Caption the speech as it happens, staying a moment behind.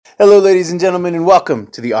Hello, ladies and gentlemen, and welcome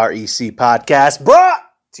to the REC podcast, brought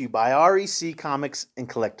to you by REC Comics and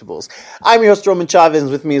Collectibles. I'm your host, Roman Chavez,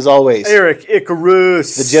 and with me as always, Eric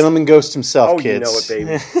Icarus. the gentleman ghost himself, kids. You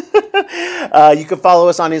know it, baby. You can follow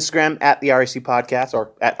us on Instagram at the REC Podcast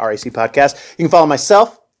or at REC Podcast. You can follow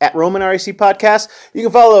myself at Roman REC Podcast. You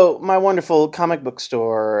can follow my wonderful comic book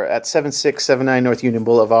store at 7679 North Union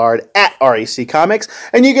Boulevard at REC Comics.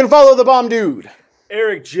 And you can follow the bomb dude,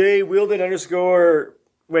 Eric J. Wilden _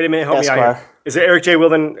 Wait a minute, help Esquire. me out here. Is it Eric J.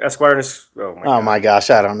 Wilden Esquire? Oh my gosh,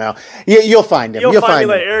 I don't know. You'll find him. You'll find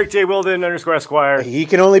me like Eric J. Wilden _ Esquire. He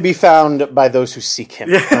can only be found by those who seek him.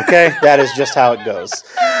 Okay, that is just how it goes.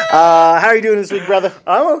 How are you doing this week, brother?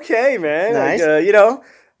 I'm okay, man. Nice. Like,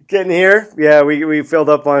 getting here. Yeah, we filled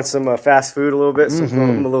up on some fast food a little bit, so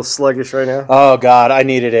I'm a little sluggish right now. Oh God, I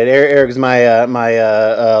needed it. Eric's my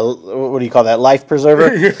what do you call that? Life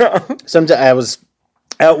preserver. Yeah. Sometimes I was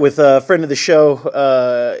out with a friend of the show,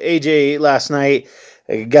 AJ, last night.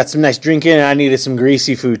 I got some nice drinking, and I needed some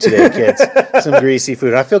greasy food today, kids. Some greasy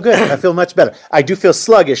food. I feel good. I feel much better. I do feel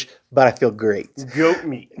sluggish, but I feel great. Goat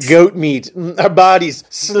meat. Goat meat. Our bodies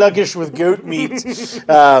sluggish with goat meat.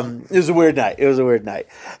 It was a weird night.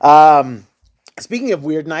 Speaking of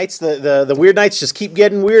weird nights, the weird nights just keep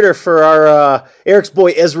getting weirder for our Eric's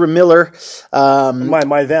boy Ezra Miller.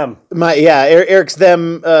 Eric's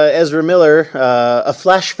them Ezra Miller, of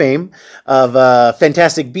Flash fame, of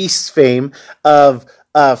Fantastic Beasts fame, of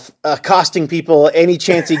accosting people any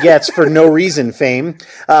chance he gets for no reason fame.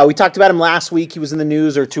 We talked about him last week. He was in the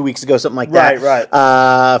news, or 2 weeks ago, something like that. Right.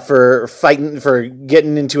 For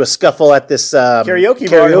getting into a scuffle at this karaoke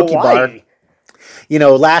bar. You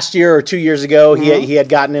know, last year or 2 years ago, he had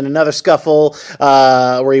gotten in another scuffle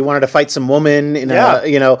where he wanted to fight some woman in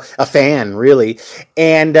a fan, really.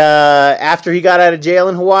 And after he got out of jail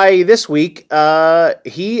in Hawaii this week,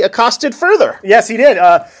 he accosted further. Yes, he did.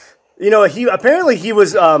 He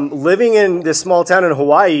was living in this small town in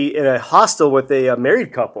Hawaii in a hostel with a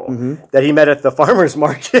married couple that he met at the farmer's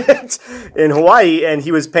market in Hawaii, and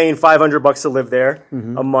he was paying $500 to live there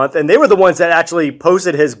a month, and they were the ones that actually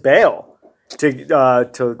posted his bail to get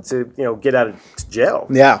out of jail.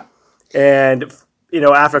 Yeah, and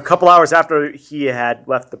after a couple hours after he had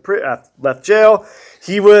left jail,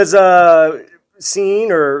 he was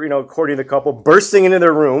seen, or according to the couple, bursting into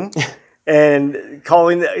their room. And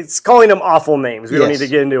calling them awful names. We don't need to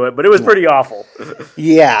get into it, but it was pretty awful.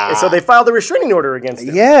 Yeah. And so they filed a restraining order against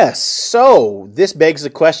him. Yes. So this begs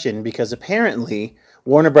the question, because apparently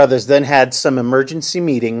Warner Brothers then had some emergency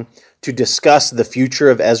meeting to discuss the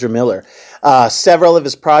future of Ezra Miller. Several of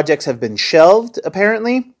his projects have been shelved,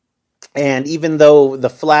 apparently. And even though The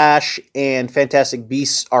Flash and Fantastic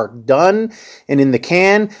Beasts are done and in the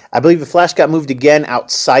can, I believe The Flash got moved again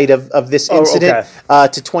outside of this incident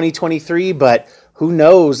to 2023. But who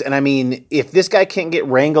knows? And I mean, if this guy can't get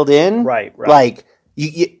wrangled in, right. Like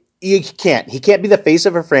you can't. He can't be the face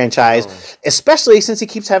of a franchise, especially since he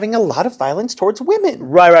keeps having a lot of violence towards women.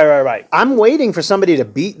 Right. I'm waiting for somebody to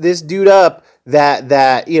beat this dude up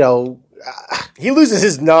that he loses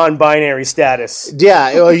his non-binary status.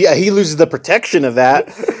 Yeah, he loses the protection of that.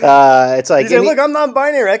 It's like, he's like, look, I'm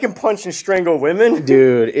non-binary. I can punch and strangle women.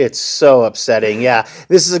 Dude, it's so upsetting. Yeah,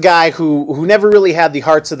 this is a guy who never really had the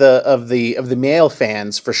hearts of the male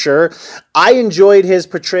fans, for sure. I enjoyed his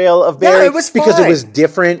portrayal of Barry because it was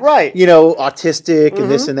different, right? Autistic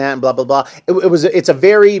and this and that and blah blah blah. It's a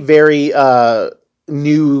very very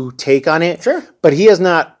new take on it. Sure. But he has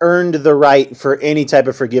not earned the right for any type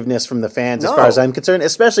of forgiveness from the fans, as far as I'm concerned,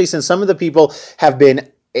 especially since some of the people have been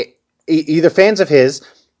either fans of his,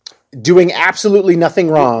 doing absolutely nothing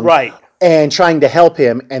wrong, right, and trying to help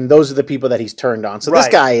him, and those are the people that he's turned on. So this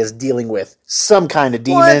guy is dealing with some kind of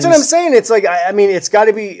demons. Well, that's what I'm saying. It's like, I mean, it's got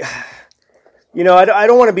to be... I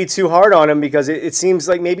don't want to be too hard on him, because it seems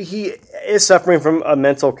like maybe he is suffering from a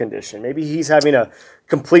mental condition. Maybe he's having a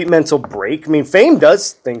complete mental break. I mean, fame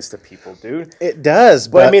does things to people, dude. It does.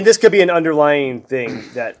 But I mean, this could be an underlying thing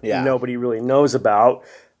that nobody really knows about.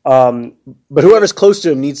 But whoever's close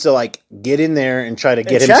to him needs to get in there and try to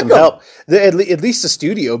get him some help. At least the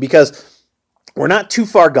studio, because we're not too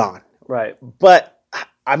far gone. Right. But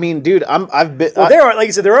I mean, dude, I've been. Well, like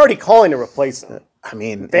you said, they're already calling to replace him. I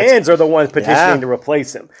mean, fans are the ones petitioning to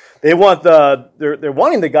replace him. They want they're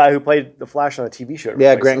wanting the guy who played the Flash on the TV show.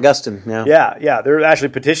 Yeah, Grant Gustin. Yeah. They're actually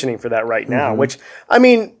petitioning for that right now. Which, I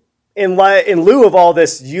mean, in lieu of all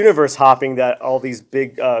this universe hopping that all these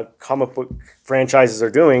big comic book franchises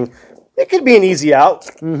are doing, it could be an easy out.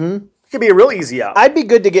 Mm-hmm. It could be a real easy out. I'd be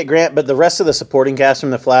good to get Grant, but the rest of the supporting cast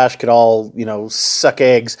from The Flash could all, suck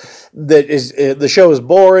eggs. The show is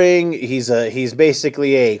boring. He's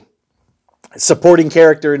basically supporting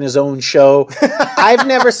character in his own show. I've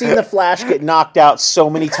never seen the Flash get knocked out so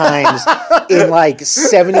many times in like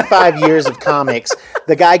 75 years of comics.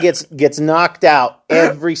 The guy gets knocked out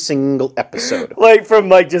every single episode. Like from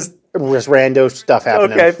like just rando stuff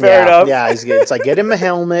happening. Okay, fair enough. Yeah, it's like get him a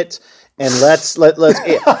helmet and let's.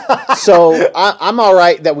 So I'm all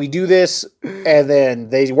right that we do this, and then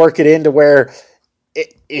they work it into where.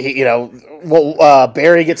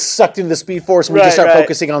 Barry gets sucked into the Speed Force and we just start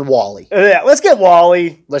focusing on Wally. Yeah, let's get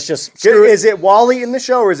Wally. Let's just Is it Wally in the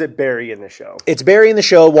show or is it Barry in the show? It's Barry in the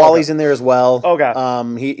show. Wally's in there as well. Okay.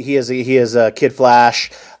 He is a Kid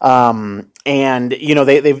Flash. And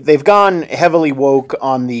they've gone heavily woke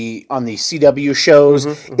on the CW shows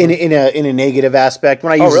in a negative aspect.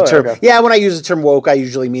 When I use the term, when I use the term woke, I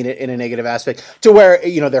usually mean it in a negative aspect to where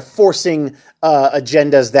they're forcing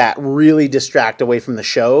agendas that really distract away from the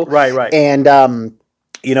show. Right. And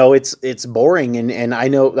it's boring. And I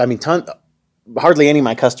know, hardly any of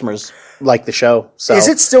my customers like the show. So is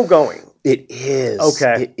it still going? It is.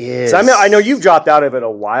 Okay. It is. So I know you've dropped out of it a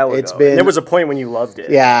while ago. There was a point when you loved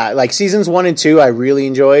it. Yeah, like seasons 1 and 2 I really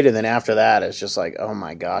enjoyed, and then after that it's just like, oh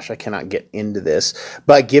my gosh, I cannot get into this.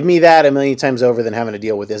 But give me that a million times over than having to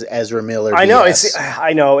deal with this Ezra Miller BS.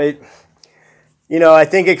 I know it. I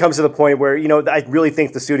think it comes to the point where I really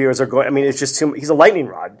think the studios are going. I mean, it's just too. He's a lightning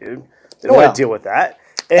rod, dude. They don't want to deal with that.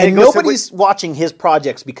 And nobody's watching his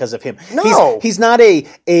projects because of him. No, he's not a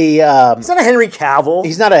he's not a Henry Cavill.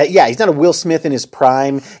 He's not a Will Smith in his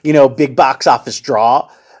prime. Big box office draw.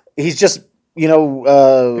 He's just nuclear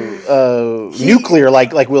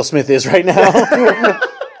like Will Smith is right now.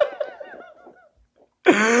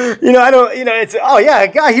 I don't. It's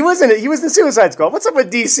guy. He was in Suicide Squad. What's up with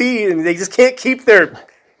DC? And they just can't keep their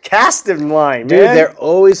cast in line, dude. Man. They're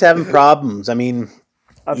always having problems. I mean.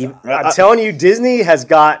 I'm telling you, Disney has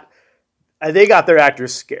got. They got their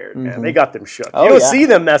actors scared, man. They got them shook. You don't see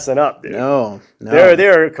them messing up, dude. No.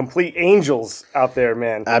 They're complete angels out there,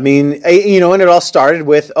 man. I mean, and it all started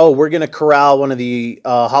with, we're going to corral one of the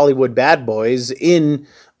Hollywood bad boys in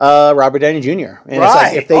Robert Downey Jr. And it's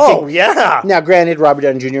like, if they Now, granted, Robert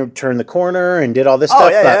Downey Jr. turned the corner and did all this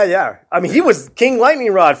stuff. Yeah. I mean, he was King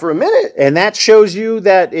Lightning Rod for a minute. And that shows you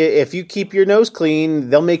that if you keep your nose clean,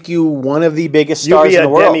 they'll make you one of the biggest stars in the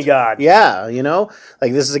world. You'll be a demigod. Yeah,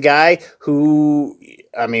 like this is a guy who,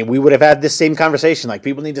 we would have had this same conversation. Like,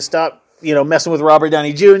 people need to stop messing with Robert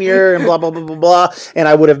Downey Jr. and blah, blah, blah, blah, blah. And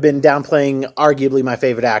I would have been downplaying arguably my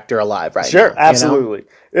favorite actor alive now. Sure, absolutely.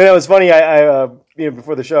 It was funny. I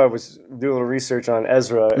before the show, I was doing a little research on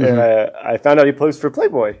Ezra, and I found out he posed for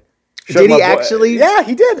Playboy. Did he actually? Yeah,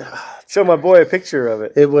 he did. Showed my boy a picture of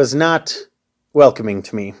it. It was not welcoming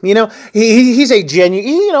to me. He's a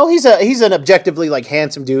genuine. He's an objectively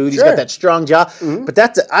handsome dude. He's got that strong jaw. But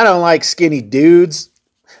I don't like skinny dudes.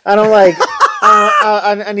 I don't like.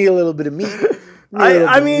 I need a little bit of meat.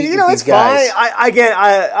 I mean, it's fine.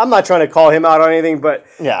 I'm not trying to call him out on anything, but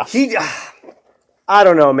I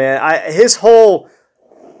don't know, man. His whole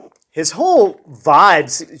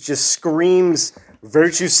vibes just screams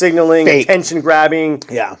virtue signaling, attention grabbing.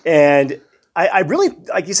 Yeah. And I really,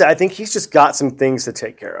 like you said, I think he's just got some things to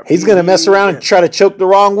take care of. He's going to mess around and try to choke the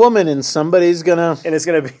wrong woman, and somebody's going to... And it's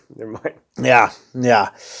going to be... Never mind. Yeah.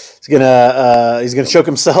 He's gonna choke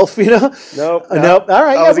himself, Nope. Nope. All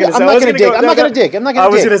right. I'm not gonna dig. I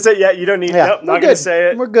was gonna say, not gonna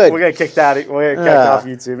say it. We're good. We're gonna kick that. We're gonna kick off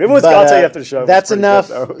YouTube. I'll tell you after the show. That's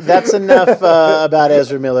enough. That's enough about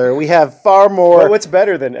Ezra Miller. We have far more. Well, what's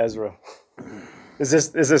better than Ezra? Is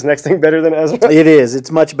this next thing better than Ezra? It is.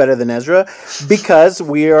 It's much better than Ezra because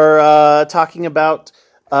we are talking about.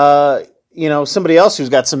 Somebody else who's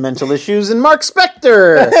got some mental issues, and Mark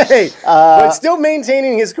Spector. Hey, but still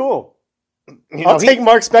maintaining his cool. I'll take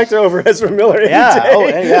Mark Spector over Ezra Miller any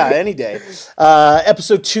day. Any day.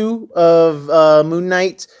 Episode 2 of Moon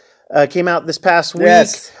Knight came out this past week.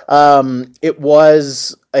 Yes. It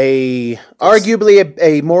was arguably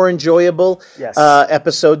a more enjoyable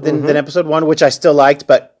episode than episode 1, which I still liked,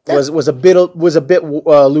 but was a bit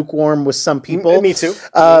lukewarm with some people. Me too.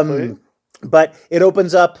 But it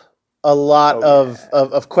opens up a lot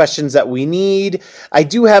of questions that we need. I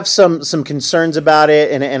do have some concerns about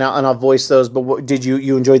it, and I'll voice those. But did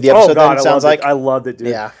you enjoyed the episode? Oh God, I loved it, dude.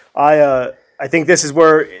 Yeah, I think this is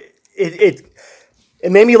where it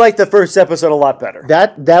made me like the first episode a lot better.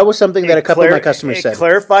 That was something that a couple of my customers said. It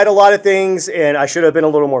clarified a lot of things, and I should have been a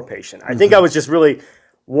little more patient. I think I was just really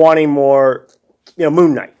wanting more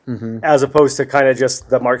Moon Knight, as opposed to kind of just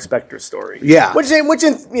the Mark Spector story. Yeah. Which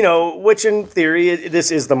in theory,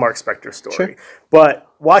 this is the Mark Spector story. Sure. But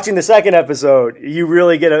watching the second episode, you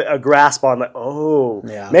really get a grasp on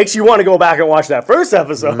makes you want to go back and watch that first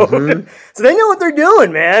episode. So they know what they're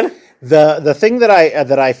doing, man. The thing that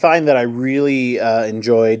I find that I really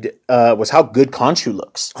enjoyed was how good Khonshu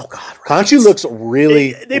looks. Oh God, right. Khonshu looks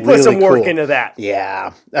really. They put really some work cool. into that.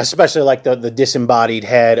 Yeah, especially like the disembodied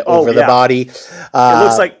head over the body. It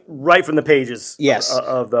looks like right from the pages. Yes.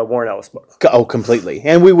 Of the Warren Ellis book. Oh, completely.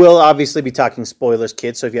 And we will obviously be talking spoilers,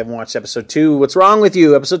 kids. So if you haven't watched episode 2, what's wrong with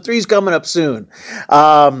you? Episode 3 is coming up soon.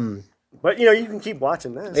 But, you can keep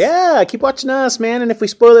watching this. Yeah, keep watching us, man. And if we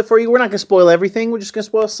spoil it for you, we're not going to spoil everything. We're just going to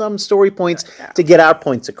spoil some story points to get our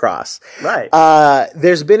points across. Right.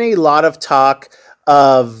 There's been a lot of talk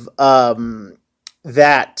of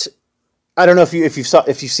that. I don't know if you've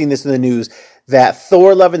seen this in the news, that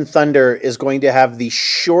Thor: Love and Thunder is going to have the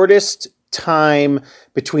shortest time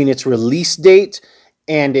between its release date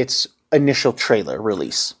and its initial trailer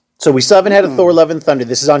release. So we still haven't had a Thor: Love and Thunder.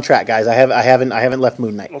 This is on track, guys. I haven't left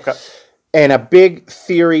Moon Knight. Okay. And a big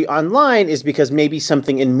theory online is because maybe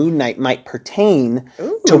something in Moon Knight might pertain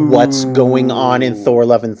to what's going on in Thor: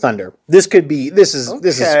 Love and Thunder. This is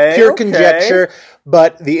pure conjecture,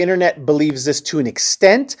 but the internet believes this to an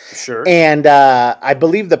extent. Sure. And I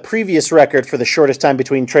believe the previous record for the shortest time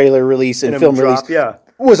between trailer release and film release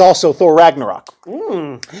was also Thor: Ragnarok.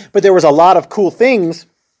 But there was a lot of cool things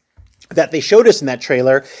that they showed us in that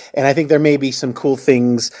trailer, and I think there may be some cool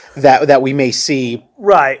things that we may see.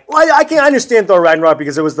 Right. Well, I can understand Thor Ragnarok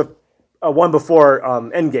because it was the one before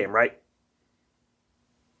Endgame, right?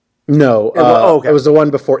 No, okay. It was the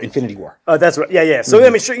one before Infinity War. That's right. Yeah. So I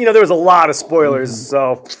mean, sure, there was a lot of spoilers,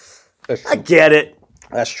 so I get it.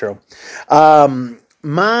 That's true. Here's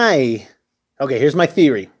my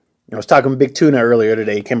theory. I was talking with Big Tuna earlier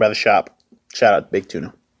today. He came by the shop. Shout out to Big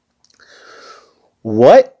Tuna.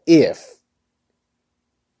 What if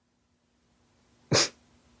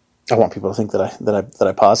I want people to think that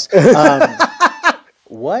I paused.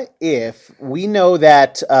 What if we know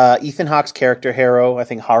that Ethan Hawke's character Harrow, I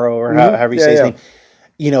think Harrow or however you say his name,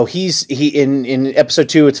 in episode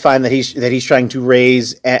 2, it's fine that he's trying to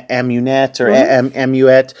raise Amunet or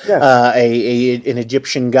Amuet, an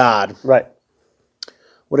Egyptian god. Right.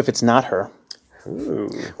 What if it's not her? Ooh.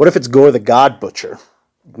 What if it's Gore the God Butcher?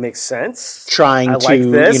 Makes sense. Trying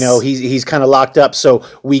to, he's kind of locked up, so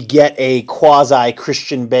we get a quasi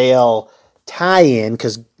Christian Bale tie-in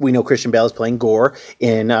because we know Christian Bale is playing Gore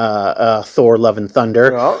in Thor: Love and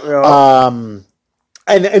Thunder. And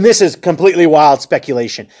this is completely wild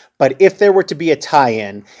speculation, but if there were to be a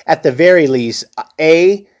tie-in, at the very least,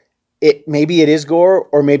 maybe it is Gore,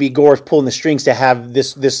 or maybe Gore is pulling the strings to have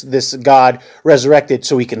this god resurrected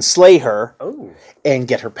so he can slay her. Oh. And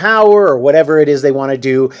get her power or whatever it is they want to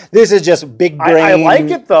do. This is just big brain I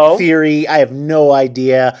like it, though. Theory. I have no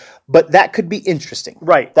idea, but that could be interesting.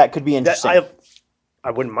 Right. That could be interesting. I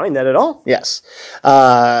wouldn't mind that at all. Yes.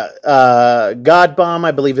 God Bomb,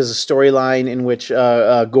 I believe, is a storyline in which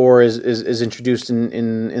Gore is introduced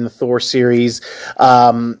in the Thor series.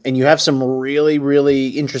 And you have some really, really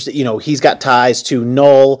interesting, he's got ties to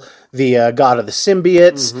Null, the god of the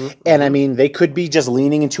symbiotes. Mm-hmm. And I mean, they could be just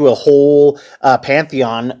leaning into a whole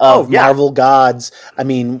pantheon of Marvel gods. I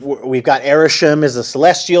mean, we've got Erisham as the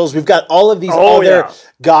Celestials. We've got all of these other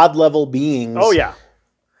god level beings. Oh, yeah.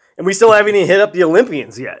 And we still haven't even hit up the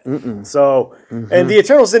Olympians yet. So, and the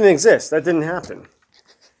Eternals didn't exist. That didn't happen.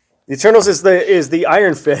 The Eternals is the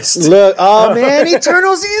Iron Fist. Look, oh man,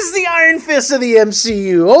 Eternals is the Iron Fist of the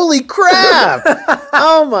MCU. Holy crap!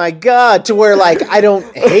 Oh my god! To where I don't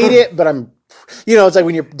hate it, but I'm, it's like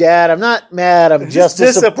when you're dad. I'm not mad. I'm just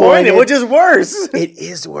disappointed, which is worse. It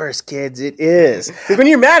is worse, kids. It is. Because when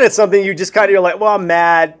you're mad at something, you just you're like, well, I'm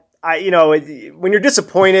mad. When you're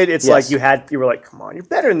disappointed, it's like you were like, come on, you're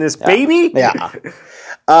better than this, baby. Yeah.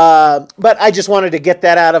 But I just wanted to get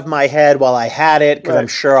that out of my head while I had it, because I'm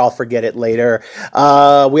sure I'll forget it later.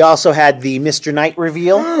 We also had the Mr. Knight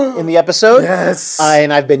reveal in the episode. Yes.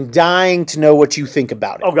 And I've been dying to know what you think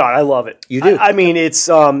about it. Oh God, I love it. You do? I mean, it's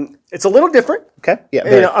a little different. Okay.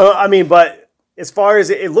 Yeah. But as far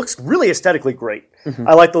as it looks really aesthetically great. Mm-hmm.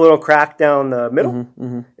 I like the little crack down the middle.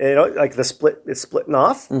 Mm-hmm. Like the split is splitting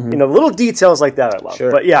off. Mm-hmm. Little details like that I love.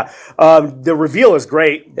 Sure. But yeah, the reveal is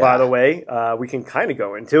great. Yeah. By the way, we can kind of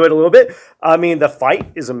go into it a little bit. I mean, the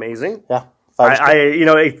fight is amazing. Yeah.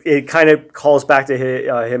 It kind of calls back to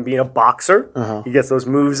him being a boxer. Uh-huh. He gets those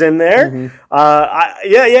moves in there. Mm-hmm.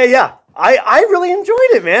 I really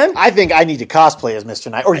enjoyed it, man. I think I need to cosplay as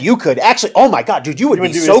Mr. Knight, or you could actually. Oh my God, dude, you would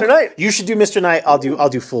be so. Mr. Knight? You should do Mr. Knight. I'll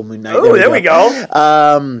do Full Moon Knight. Oh, there we go.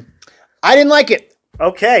 I didn't like it.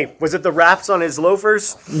 Okay, was it the wraps on his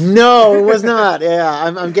loafers? No, it was not. Yeah,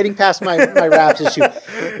 I'm getting past my wraps issue.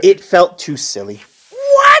 It felt too silly.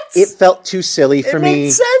 What? It felt too silly for me. It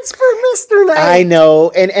made sense for Mr. Knight. I know,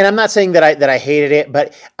 and I'm not saying that I hated it,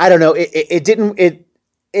 but I don't know. It didn't.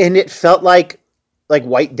 It felt like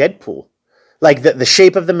white Deadpool. Like the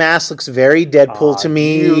shape of the mask looks very Deadpool to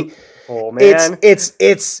me. Oh man,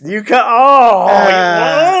 it's you cut.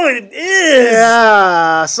 It is.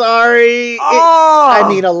 Yeah, sorry. I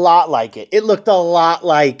mean, a lot like it. It looked a lot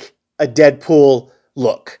like a Deadpool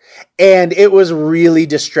look, and it was really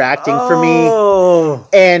distracting for me.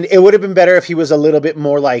 And it would have been better if he was a little bit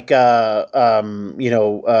more like, not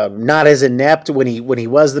as inept when he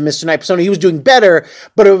was the Mr. Knight persona. He was doing better,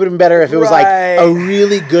 but it would have been better if it was like a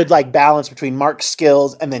really good like balance between Mark's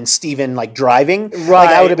skills and then Steven like driving. Right, like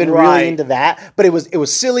I would have been really into that. But it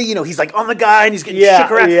was silly. You know, he's like on the guy and he's getting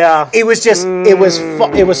shook around. Yeah. It was just it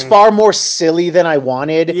was far more silly than I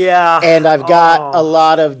wanted. Yeah. And I've got a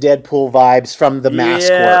lot of Deadpool vibes from the mask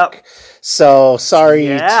work. So sorry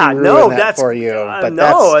to ruin that for you. But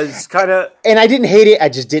it's kind of... And I didn't hate it. I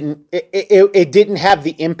just didn't... It didn't have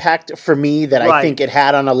the impact for me that I think it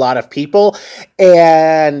had on a lot of people.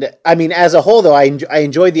 And, I mean, as a whole, though, I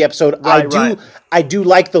enjoyed the episode. I do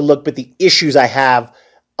like the look, but the issues I have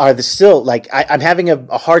are still... Like, I'm having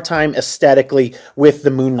a hard time aesthetically with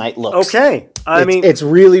the Moon Knight looks. Okay. I mean, it's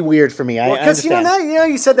really weird for me. I understand.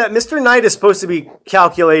 You said that Mr. Knight is supposed to be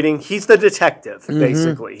calculating. He's the detective,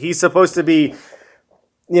 basically. He's supposed to be,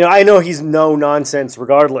 I know he's no nonsense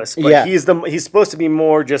regardless, but he's supposed to be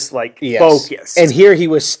more just like focused. And here he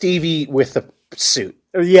was Stevie with the suit.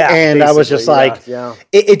 Yeah, and I was just like,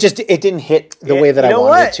 it didn't hit the way that I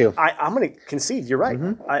wanted it to. I'm going to concede. You're right.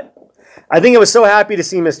 I think I was so happy to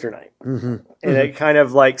see Mr. Knight, and it kind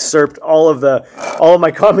of like usurped all of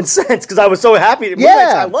my common sense because I was so happy.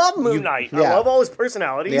 I love Moon Knight. I love all his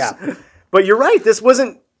personalities. Yeah. But you're right. That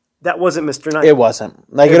wasn't Mr. Knight. It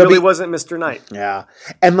wasn't. Like it really wasn't Mr. Knight. Yeah,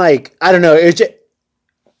 and like I don't know. It's just,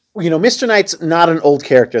 Mr. Knight's not an old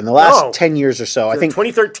character in the last 10 years or so. I think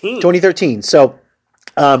 2013. So,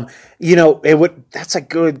 that's a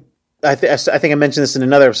good. I think I mentioned this in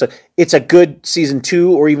another episode. It's a good season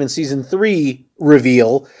 2 or even season 3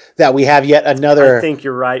 reveal that we have yet another. I think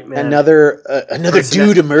you're right, man. Another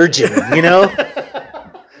dude emerging.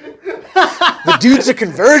 The dudes are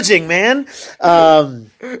converging, man.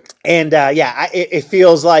 It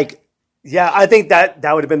feels like. Yeah, I think that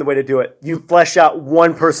would have been the way to do it. You flesh out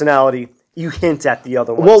one personality. You hint at the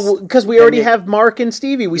other ones. Well, because we already have Mark and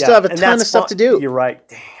Stevie. We still have a ton of stuff to do. You're right.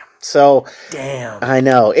 Damn. So, I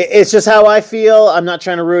know. It's just how I feel. I'm not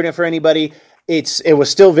trying to ruin it for anybody. It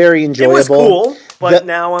was still very enjoyable. It was cool, but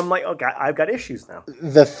now I'm like, okay, I've got issues now.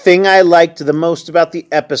 The thing I liked the most about the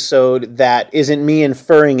episode that isn't me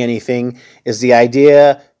inferring anything is the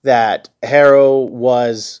idea that Harrow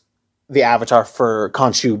was the avatar for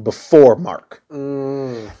Khonshu before Mark.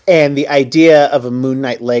 And the idea of a Moon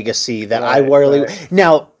Knight legacy that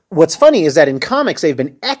Now, what's funny is that in comics, they've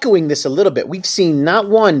been echoing this a little bit. We've seen not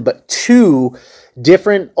one, but 2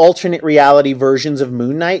 different alternate reality versions of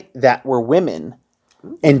Moon Knight that were women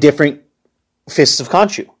and different Fists of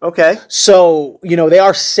Khonshu. Okay. So, they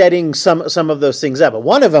are setting some of those things up. But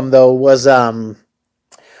one of them, though, was, oh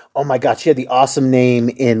my God, she had the awesome name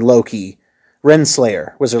in Loki.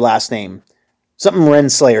 Renslayer was her last name. Something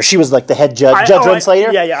Renslayer. She was like the head judge,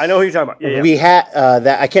 Renslayer. Yeah, I know who you're talking about. Yeah. We had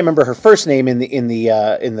that. I can't remember her first name in the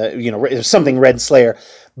it was something Renslayer,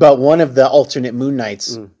 but one of the alternate Moon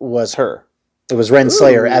Knights was her. It was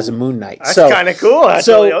Renslayer as a Moon Knight. That's kind of cool,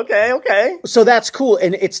 actually. So, okay. So that's cool,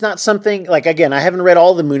 and it's not something like, again, I haven't read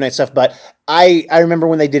all the Moon Knight stuff, but I remember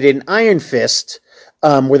when they did it in Iron Fist.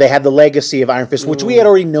 Where they had the legacy of Iron Fist, which we had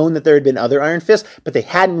already known that there had been other Iron Fists, but they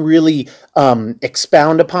hadn't really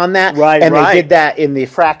expound upon that. Right. They did that in the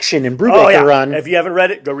Fraction and Brubaker run. If you haven't read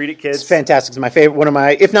it, go read it, kids. It's fantastic. It's my favorite. One of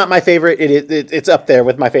my, if not my favorite, it's up there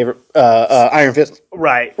with my favorite Iron Fist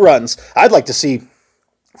runs. I'd like to see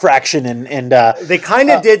Fraction and they kind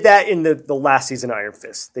of did that in the last season of Iron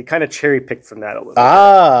Fist. They kind of cherry picked from that a little bit.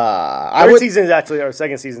 Second season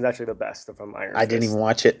is actually the best from Iron Fist. I didn't even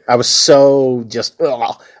watch it. I was so I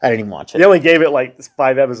didn't even watch it. They only gave it like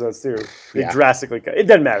 5 episodes too. They drastically cut. It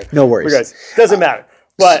doesn't matter. No worries. It doesn't matter.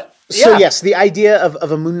 But So yes, the idea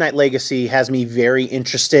of a Moon Knight legacy has me very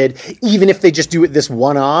interested, even if they just do it this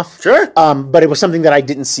one-off. Sure. But it was something that I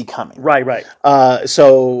didn't see coming. Right. It's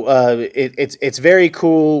very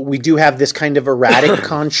cool. We do have this kind of erratic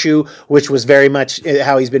Khonshu, which was very much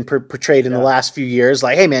how he's been portrayed in the last few years.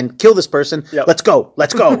 Like, hey man, kill this person. Yep. Let's go.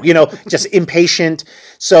 Just impatient.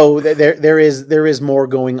 So there is more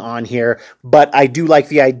going on here. But I do like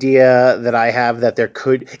the idea that I have that there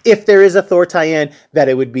could, if there is a Thor tie-in, that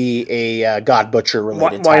it would be a God Butcher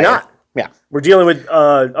related. Why not? Yeah, we're dealing with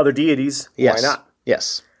other deities. Yes. Why not?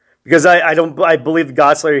 Yes, because I believe the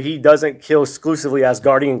Godslayer, he doesn't kill exclusively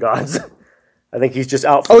Asgardian gods. I think he's just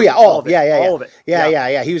out for all of it. All of it.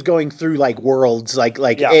 Yeah. He was going through like worlds, like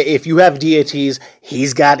if you have deities,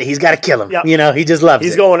 he's got to kill them. Yep. He just loves it.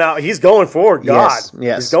 He's going out. He's going for God.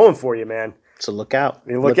 Yes. He's going for you, man. So look out.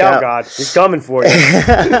 Look out, God. He's coming for you.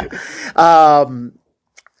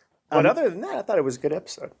 But other than that, I thought it was a good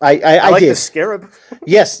episode. I like did. The scarab.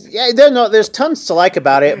 Yes. Yeah, there's tons to like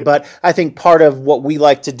about it, but I think part of what we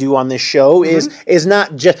like to do on this show is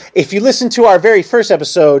not just, if you listen to our very first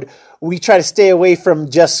episode, we try to stay away from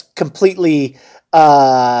just completely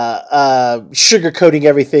sugarcoating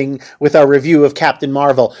everything with our review of Captain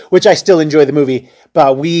Marvel, which I still enjoy the movie.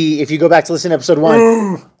 But if you go back to listen to episode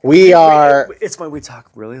 1, It's when we talk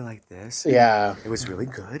really like this. Yeah, it was really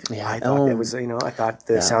good. Yeah, I thought it was. I thought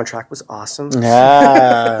the soundtrack was awesome.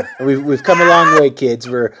 Yeah, we've come a long way, kids.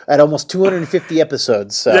 We're at almost 250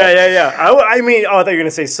 episodes. So. Yeah. I thought you were gonna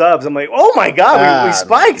say subs. I'm like, oh my god, we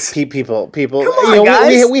spiked. People. Come on,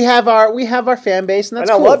 guys. We have our fan base, and that's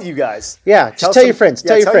cool. I love you guys. Yeah, just tell your friends.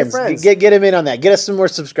 Tell your friends. Get them in on that. Get us some more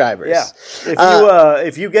subscribers. Yeah.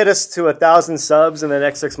 If you get us to 1,000 subs in the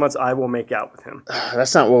next 6 months, I will make out with him.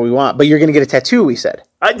 That's not what we want, but you're going to get a tattoo, we said.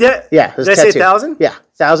 Yeah. Did I say 1,000? Yeah,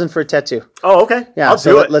 1,000 for a tattoo. Oh, okay. Yeah, I'll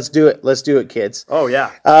do it. Let's do it. Let's do it, kids. Oh,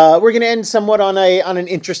 yeah. We're going to end somewhat on an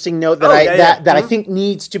interesting note that I think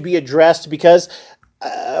needs to be addressed because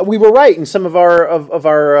we were right in some of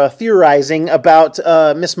our theorizing about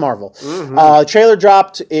Miss Marvel. Mm-hmm. Trailer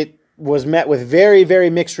dropped. It was met with very, very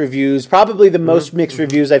mixed reviews. Probably the most mixed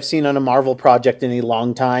reviews I've seen on a Marvel project in a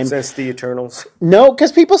long time. Since the Eternals. No,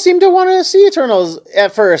 because people seem to want to see Eternals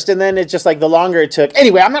at first, and then it's just like the longer it took.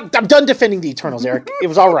 Anyway, I'm done defending the Eternals, Eric. It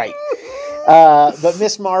was all right. But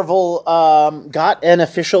Miss Marvel got an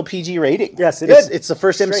official PG rating. Yes, it did. It's the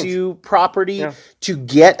first MCU property to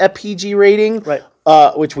get a PG rating. Right.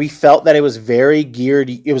 Which we felt that it was very geared.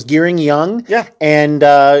 It was gearing young. Yeah. And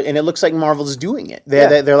it looks like Marvel's doing it.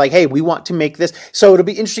 They're like, hey, we want to make this. So it'll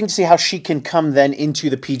be interesting to see how she can come then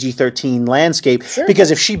into the PG-13 landscape. Sure.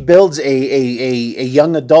 Because if she builds a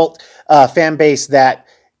young adult fan base that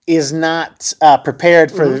is not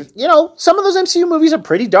prepared for, some of those MCU movies are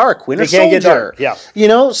pretty dark. Winter Soldier. Get dark. Yeah.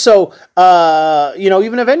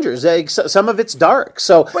 Even Avengers, some of it's dark.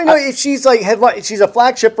 So, if she's like she's a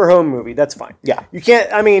flagship for home movie, that's fine. Yeah. You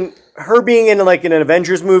can't, her being in an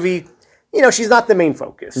Avengers movie, she's not the main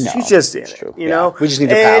focus. No, she's just in it, true. We just need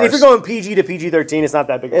the powers. And if you're going PG to PG-13, it's not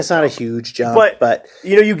that big. It's not a huge jump. But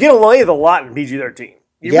you get away with a lot in PG-13.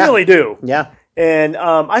 You really do. Yeah. And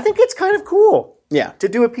I think it's kind of cool. Yeah. To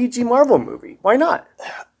do a PG Marvel movie. Why not?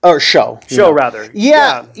 Or show. Rather.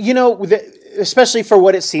 Yeah. Especially for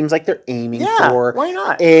what it seems like they're aiming for. Why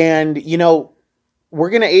not? And, we're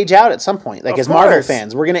going to age out at some point. Like, as Marvel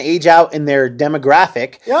fans, we're going to age out in their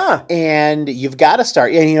demographic. Yeah. And you've got to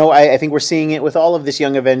start. And, I think we're seeing it with all of this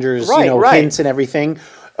Young Avengers, hints and everything.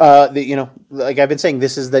 Like I've been saying,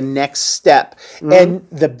 this is the next step. Mm-hmm. And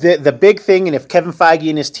the big thing, and if Kevin Feige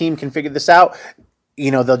and his team can figure this out,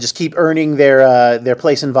 they'll just keep earning their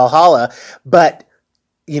place in Valhalla. But,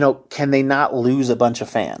 can they not lose a bunch of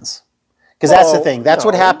fans? Because that's the thing. That's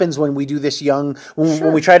what happens when we do this young.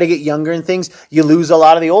 When we try to get younger and things, you lose a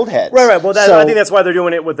lot of the old heads. Right. Well, I think that's why they're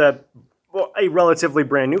doing it with a relatively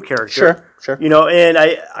brand new character. Sure. And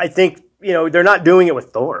I think they're not doing it with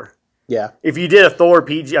Thor. Yeah. If you did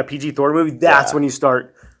a PG Thor movie, that's when you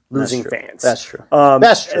start losing fans. That's true.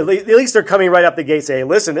 That's true. At least they're coming right up the gate saying,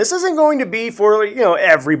 listen, this isn't going to be for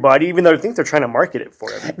everybody, even though I think they're trying to market it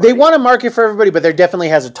for everybody. They want to market for everybody, but there definitely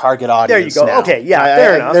has a target audience. There you go. Now. Okay,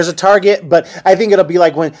 fair enough. There's a target, but I think it'll be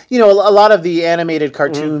like when, a lot of the animated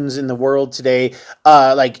cartoons in the world today,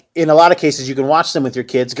 like in a lot of cases, you can watch them with your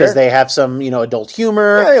kids because they have some, adult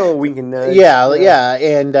humor. Yeah, a little wink and nudge. Yeah.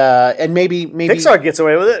 And maybe Pixar gets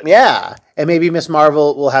away with it. Yeah. And maybe Miss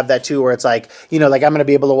Marvel will have that too, where it's like, like I'm going to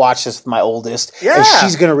be able to watch this with my oldest, and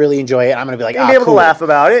she's going to really enjoy it. I'm going to be like, be able to laugh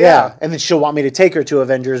about it. Yeah. And then she'll want me to take her to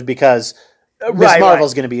Avengers because Miss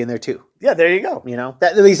Marvel's going to be in there too. Yeah, there you go.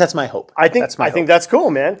 At least that's my hope. I think that's cool,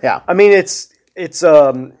 man. Yeah. It's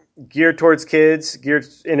geared towards kids,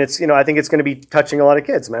 and it's I think it's going to be touching a lot of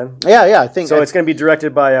kids, man. Yeah, I think so. It's going to be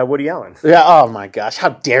directed by Woody Allen. Yeah. Oh my gosh, how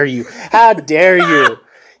dare you? How dare you?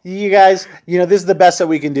 You guys, this is the best that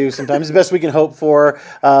we can do sometimes. The best we can hope for.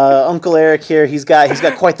 Uncle Eric here, he's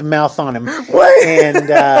got quite the mouth on him. What?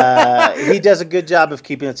 And he does a good job of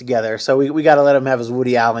keeping it together. So we got to let him have his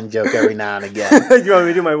Woody Allen joke every now and again. You want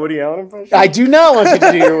me to do my Woody Allen impression? I do not want you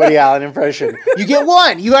to do your Woody Allen impression. You get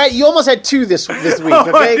one. You almost had two this week,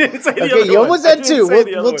 okay? I didn't say the other You almost one. had two.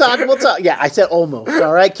 We'll talk. Yeah, I said almost.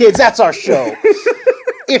 All right, kids, that's our show.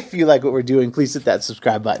 If you like what we're doing, please hit that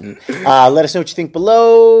subscribe button. Let us know what you think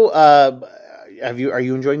below. Are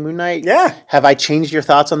you enjoying Moon Knight? Yeah. Have I changed your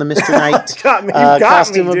thoughts on the Mr. Knight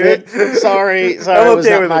costume a dude. bit? Sorry, I'm okay it was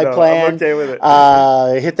not with my it, plan. I'm okay with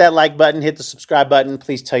it. Hit that like button, hit the subscribe button.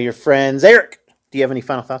 Please tell your friends. Eric, do you have any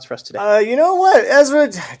final thoughts for us today? You know what, Ezra?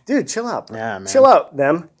 Dude, chill out. Bro. Yeah, man. Chill out,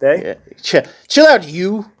 them. They. Yeah. Chill out,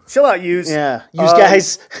 you. Chill out, use. Yeah, use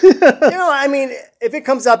guys. I mean, if it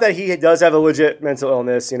comes out that he does have a legit mental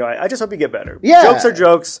illness, I just hope you get better. Yeah. Jokes are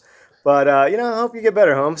jokes, but I hope you get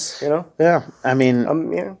better, Holmes. Yeah, I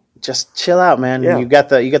mean, just chill out, man. Yeah. You got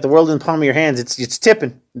the world in the palm of your hands. It's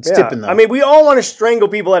tipping. It's tipping though. I mean, we all want to strangle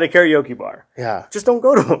people at a karaoke bar. Yeah. Just don't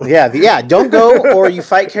go to them. Yeah. Don't go, or you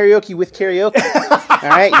fight karaoke with karaoke. All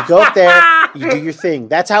right, you go up there, you do your thing.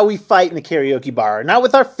 That's how we fight in the karaoke bar. Not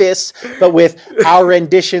with our fists, but with our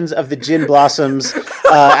renditions of the Gin Blossoms,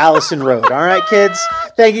 Allison Road. All right, kids?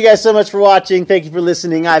 Thank you guys so much for watching. Thank you for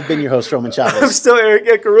listening. I've been your host, Roman Chavez. I'm still Eric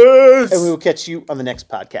Icarus. And we will catch you on the next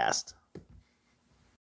podcast.